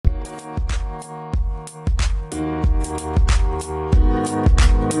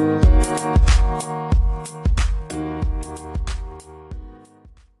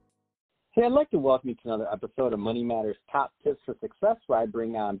I'd like to welcome you to another episode of Money Matters Top Tips for Success, where I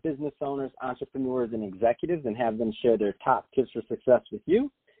bring on business owners, entrepreneurs, and executives and have them share their top tips for success with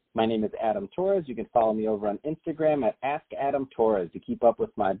you. My name is Adam Torres. You can follow me over on Instagram at AskAdamTorres to keep up with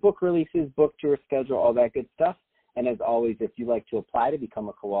my book releases, book tour schedule, all that good stuff. And as always, if you'd like to apply to become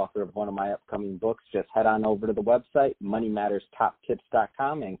a co-author of one of my upcoming books, just head on over to the website,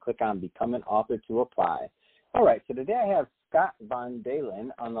 moneymatterstoptips.com, and click on Become an Author to apply. All right, so today I have Scott Von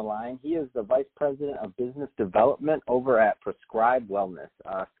Dalen on the line. He is the Vice President of Business Development over at Prescribe Wellness.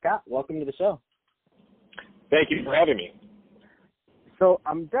 Scott, welcome to the show. Thank you for having me. So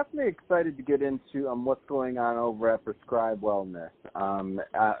I'm definitely excited to get into what's going on over at Prescribe Wellness.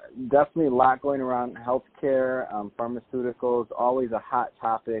 Definitely a lot going around healthcare, pharmaceuticals, always a hot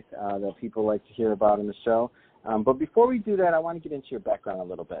topic that people like to hear about in the show. But before we do that, I want to get into your background a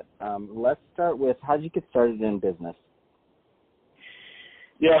little bit. Let's start with, how did you get started in business?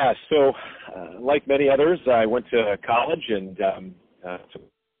 Yeah, so like many others, I went to college and took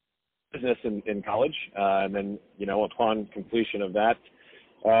business in college, and then, upon completion of that,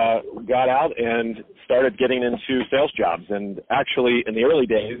 got out and started getting into sales jobs. And actually, in the early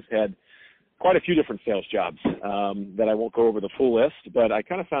days, had quite a few different sales jobs that I won't go over the full list, but I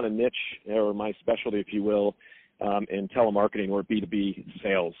kind of found a niche, or my specialty, if you will, in telemarketing or B2B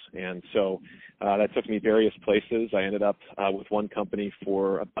sales. And so that took me various places. I ended up with one company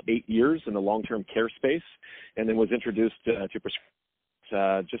for about 8 years in the long-term care space, and then was introduced to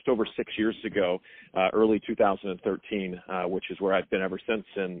just over 6 years ago, early 2013, which is where I've been ever since,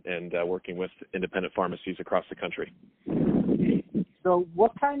 and working with independent pharmacies across the country. So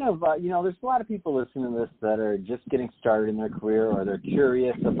what kind of, there's a lot of people listening to this that are just getting started in their career, or they're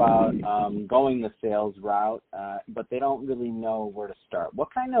curious about going the sales route, but they don't really know where to start.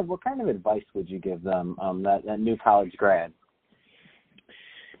 What kind of advice would you give them, that new college grad?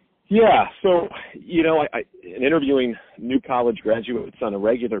 Yeah, so, in interviewing new college graduates on a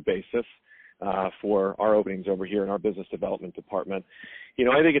regular basis for our openings over here in our business development department,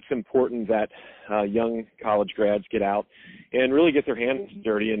 I think it's important that young college grads get out and really get their hands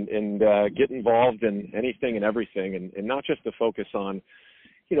dirty and get involved in anything and everything, and not just to focus on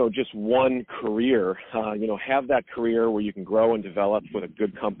just one career, have that career where you can grow and develop with a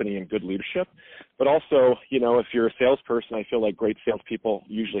good company and good leadership. But also, if you're a salesperson, I feel like great salespeople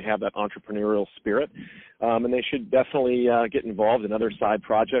usually have that entrepreneurial spirit, and they should definitely get involved in other side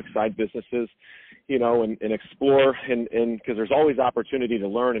projects, side businesses, and explore, and because there's always opportunity to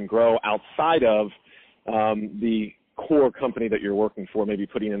learn and grow outside of the core company that you're working for, maybe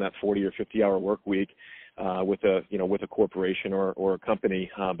putting in that 40 or 50-hour work week. With a corporation or a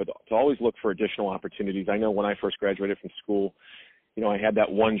company, but to always look for additional opportunities. I know when I first graduated from school, I had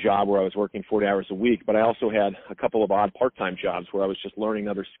that one job where I was working 40 hours a week, but I also had a couple of odd part-time jobs where I was just learning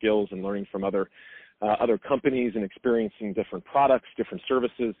other skills and learning from other companies and experiencing different products, different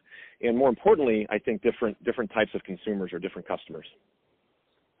services, and more importantly, I think different types of consumers or different customers.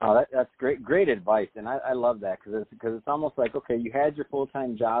 Oh, that's great advice, and I love that because it's almost like, okay, you had your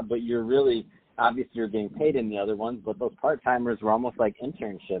full-time job, but you're really, obviously you're getting paid in the other ones, but those part-timers were almost like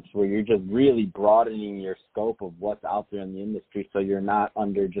internships where you're just really broadening your scope of what's out there in the industry, so you're not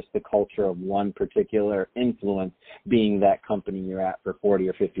under just the culture of one particular influence being that company you're at for 40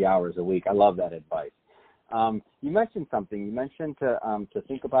 or 50 hours a week. I love that advice. You mentioned something. You mentioned to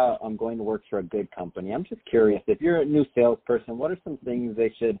think about going to work for a good company. I'm just curious, if you're a new salesperson, what are some things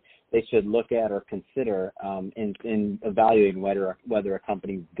they should look at or consider in evaluating whether a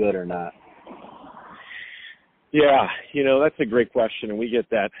company's good or not? Yeah, that's a great question, and we get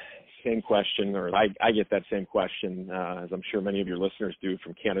that same question, or I get that same question, as I'm sure many of your listeners do,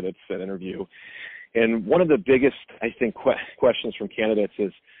 from candidates that interview. And one of the biggest, I think, questions from candidates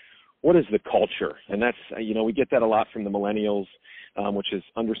is, what is the culture? And that's, we get that a lot from the millennials, which is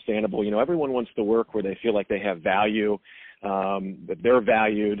understandable. Everyone wants to work where they feel like they have value, that they're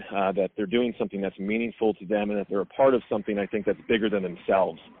valued, that they're doing something that's meaningful to them, and that they're a part of something, I think, that's bigger than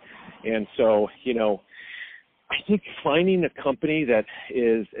themselves. And so, I think finding a company that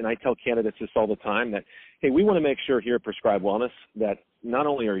is, and I tell candidates this all the time, that, hey, we want to make sure here at Prescribe Wellness that not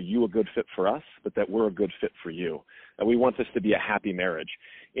only are you a good fit for us, but that we're a good fit for you. And we want this to be a happy marriage.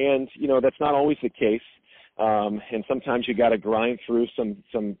 And, that's not always the case. And sometimes you got to grind through some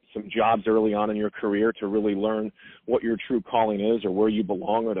jobs early on in your career to really learn what your true calling is, or where you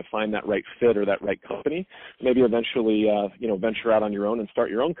belong, or to find that right fit or that right company. Maybe eventually, venture out on your own and start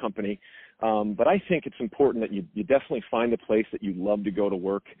your own company. But I think it's important that you definitely find a place that you love to go to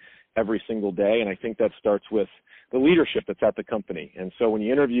work every single day. And I think that starts with the leadership that's at the company. And so when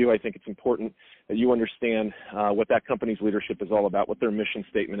you interview, I think it's important that you understand what that company's leadership is all about, what their mission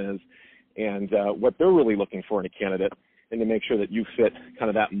statement is, and what they're really looking for in a candidate, and to make sure that you fit kind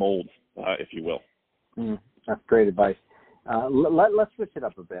of that mold, if you will. That's great advice. Let's switch it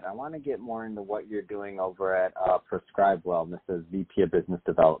up a bit. I want to get more into what you're doing over at Prescribe Wellness as VP of Business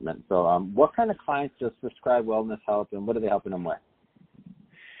Development. So what kind of clients does Prescribe Wellness help, and what are they helping them with?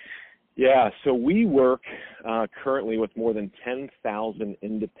 Yeah, so we work currently with more than 10,000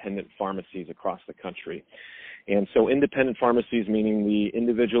 independent pharmacies across the country. And so independent pharmacies, meaning the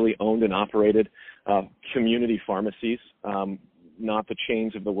individually owned and operated community pharmacies, not the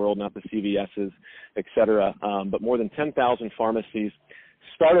chains of the world, not the CVSs, et cetera, but more than 10,000 pharmacies.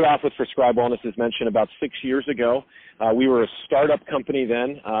 Started off with Prescribe Wellness, as mentioned, about 6 years ago. We were a startup company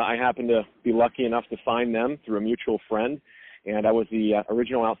then. I happened to be lucky enough to find them through a mutual friend, and I was the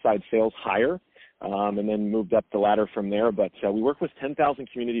original outside sales hire, and then moved up the ladder from there. But we work with 10,000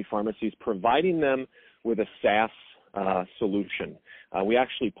 community pharmacies, providing them with a SaaS solution. We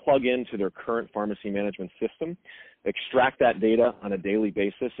actually plug into their current pharmacy management system, extract that data on a daily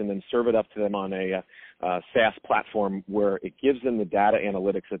basis, and then serve it up to them on a SaaS platform where it gives them the data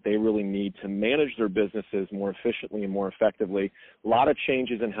analytics that they really need to manage their businesses more efficiently and more effectively. A lot of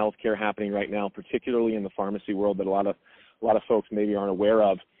changes in healthcare happening right now, particularly in the pharmacy world, that a lot of folks maybe aren't aware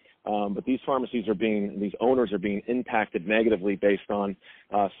of. But these these owners are being impacted negatively based on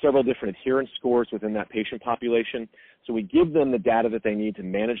several different adherence scores within that patient population. So we give them the data that they need to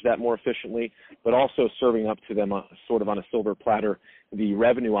manage that more efficiently, but also serving up to them sort of on a silver platter the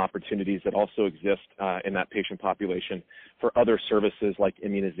revenue opportunities that also exist in that patient population for other services like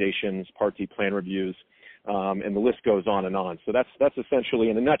immunizations, Part D plan reviews, and the list goes on and on. So that's essentially,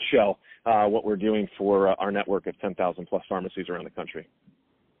 in a nutshell, what we're doing for our network of 10,000 plus pharmacies around the country.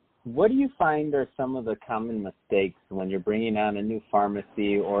 What do you find are some of the common mistakes when you're bringing on a new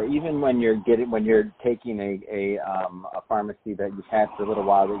pharmacy, or even when you're taking a pharmacy that you've had for a little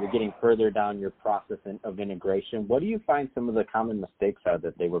while, that you're getting further down your process of integration? What do you find some of the common mistakes are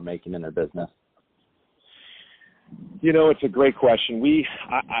that they were making in their business? You know, it's a great question.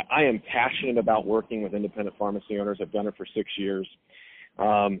 I am passionate about working with independent pharmacy owners. I've done it for 6 years.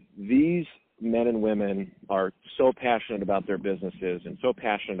 These men and women are so passionate about their businesses and so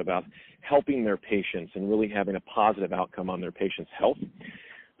passionate about helping their patients and really having a positive outcome on their patients' health.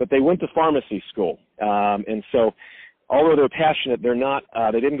 But they went to pharmacy school. And so although they're passionate,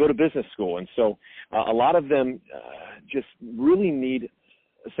 they didn't go to business school. And so a lot of them just really need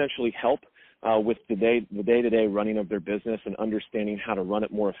essentially help with the day-to-day running of their business and understanding how to run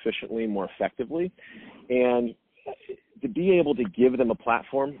it more efficiently, more effectively. And to be able to give them a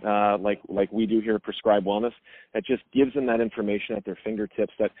platform like we do here at Prescribe Wellness that just gives them that information at their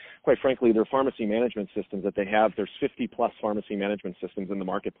fingertips, that, quite frankly, their pharmacy management systems that they have, there's 50-plus pharmacy management systems in the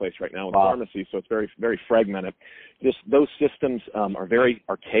marketplace right now in pharmacy, so it's very, very fragmented. Those systems are very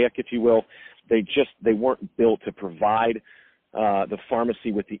archaic, if you will. They weren't built to provide the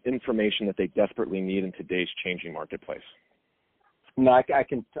pharmacy with the information that they desperately need in today's changing marketplace. No, I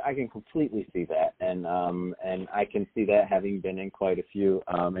can completely see that, and I can see that having been in quite a few,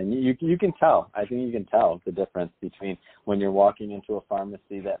 and you can tell. I think you can tell the difference between when you're walking into a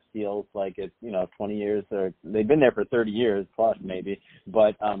pharmacy that feels like it's 20 years, or they've been there for 30 years plus maybe,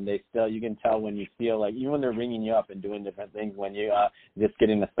 but you can tell when you feel like, even when they're ringing you up and doing different things, when you just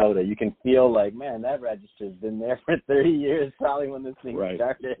getting a soda, you can feel like, man, that register's been there for 30 years probably when this thing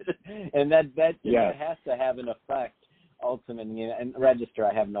started, and that has to have an effect. Ultimately, and register,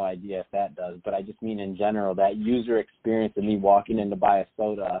 I have no idea if that does, but I just mean in general, that user experience of me walking in to buy a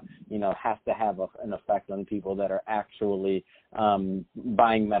soda, has to have an effect on people that are actually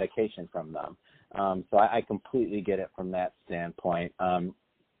buying medication from them. So I completely get it from that standpoint.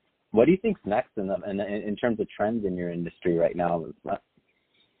 What do you think's next in terms of trends in your industry right now?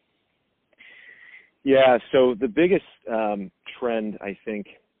 Yeah, so the biggest trend, I think,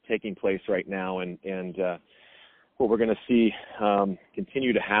 taking place right now, and what we're going to see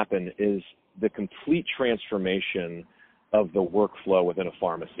continue to happen, is the complete transformation of the workflow within a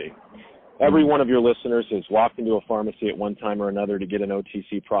pharmacy. Every one of your listeners has walked into a pharmacy at one time or another to get an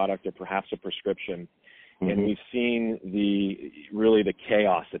OTC product or perhaps a prescription. Mm-hmm. And we've seen the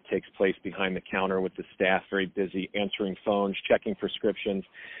chaos that takes place behind the counter with the staff very busy answering phones, checking prescriptions,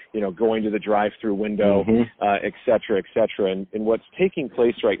 going to the drive-through window, et cetera, et cetera. And what's taking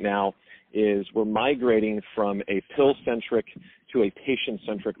place right now is we're migrating from a pill-centric to a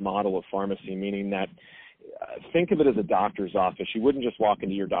patient-centric model of pharmacy, meaning that think of it as a doctor's office. You wouldn't just walk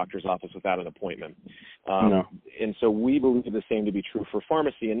into your doctor's office without an appointment. No. And so we believe the same to be true for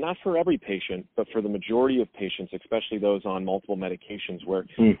pharmacy, and not for every patient, but for the majority of patients, especially those on multiple medications, where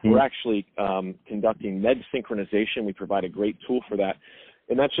we're actually conducting med synchronization. We provide a great tool for that.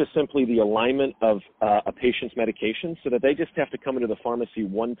 And that's just simply the alignment of a patient's medication so that they just have to come into the pharmacy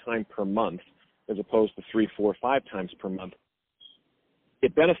one time per month as opposed to 3, 4, 5 times per month.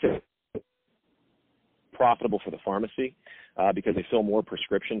 It benefits profitable for the pharmacy because they fill more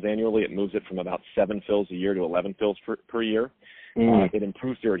prescriptions annually. It moves it from about 7 fills a year to 11 fills per year. It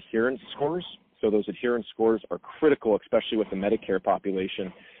improves their adherence scores. So those adherence scores are critical, especially with the Medicare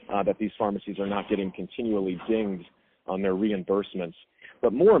population, that these pharmacies are not getting continually dinged on their reimbursements.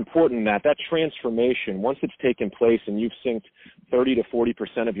 But more important than that, that transformation, once it's taken place and you've synced 30 to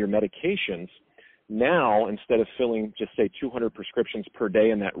 40% of your medications, now instead of filling just say 200 prescriptions per day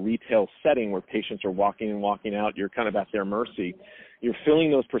in that retail setting where patients are walking in, walking out, you're kind of at their mercy. You're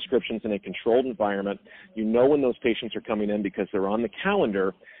filling those prescriptions in a controlled environment. You know when those patients are coming in because they're on the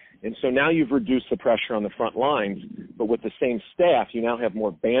calendar. And so now you've reduced the pressure on the front lines, but with the same staff, you now have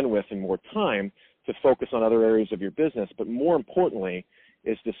more bandwidth and more time to focus on other areas of your business. But more importantly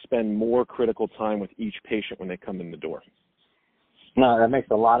is to spend more critical time with each patient when they come in the door. No, that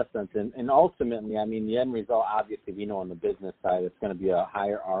makes a lot of sense. And ultimately, I mean, the end result, obviously, we know on the business side, it's going to be a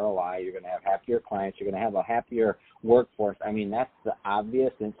higher ROI. You're going to have happier clients. You're going to have a happier workforce. I mean, that's the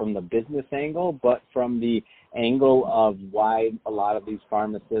obvious and from the business angle, but from the angle of why a lot of these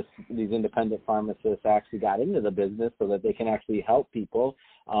pharmacists, these independent pharmacists actually got into the business so that they can actually help people.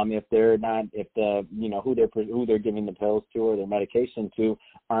 If they're not, if the, you know, who they're giving the pills to or their medication to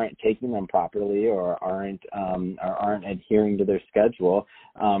aren't taking them properly or aren't adhering to their schedule,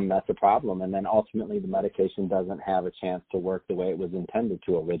 that's a problem. And then ultimately the medication doesn't have a chance to work the way it was intended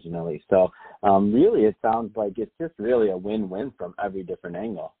to originally. So really it sounds like it's just really a win-win from every different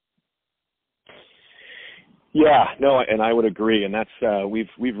angle. Yeah, no, and I would agree. And that's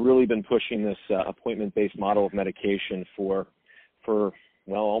we've really been pushing this appointment-based model of medication for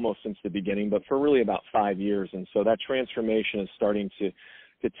well, almost since the beginning, but for really about 5 years. And so that transformation is starting to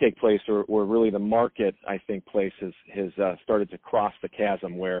take place, or really the market, I think, place has started to cross the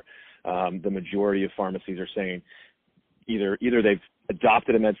chasm where the majority of pharmacies are saying either they've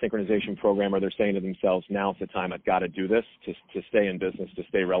adopted a med synchronization program or they're saying to themselves, now's the time, I've got to do this to stay in business, to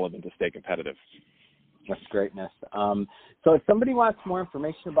stay relevant, to stay competitive. That's greatness. So if somebody wants more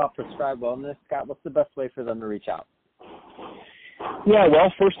information about Prescribe Wellness, Scott, what's the best way for them to reach out? Yeah,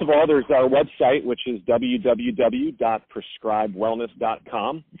 well, first of all, there's our website, which is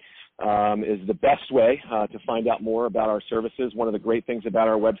www.prescribewellness.com. Is the best way to find out more about our services. One of the great things about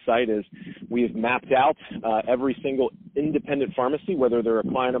our website is we've mapped out every single independent pharmacy, whether they're a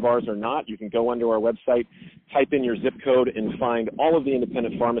client of ours or not. You can go onto our website, type in your zip code, and find all of the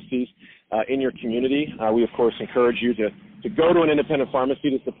independent pharmacies in your community. We, of course, encourage you to go to an independent pharmacy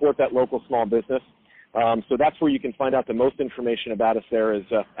to support that local small business. So that's where you can find out the most information about us there is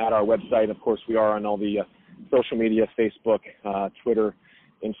at our website. Of course, we are on all the social media, Facebook, Twitter,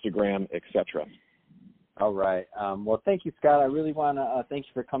 Instagram, etc. All right. Well, thank you, Scott. I really want to thank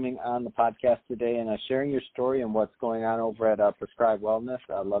you for coming on the podcast today and sharing your story and what's going on over at Prescribe Wellness.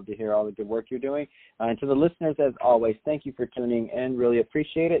 I'd love to hear all the good work you're doing. And to the listeners, as always, thank you for tuning in. Really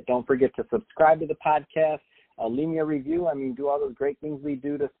appreciate it. Don't forget to subscribe to the podcast. Leave me a review. I mean, do all those great things we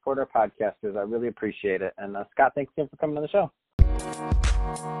do to support our podcasters. I really appreciate it. And Scott, thanks again for coming on the show.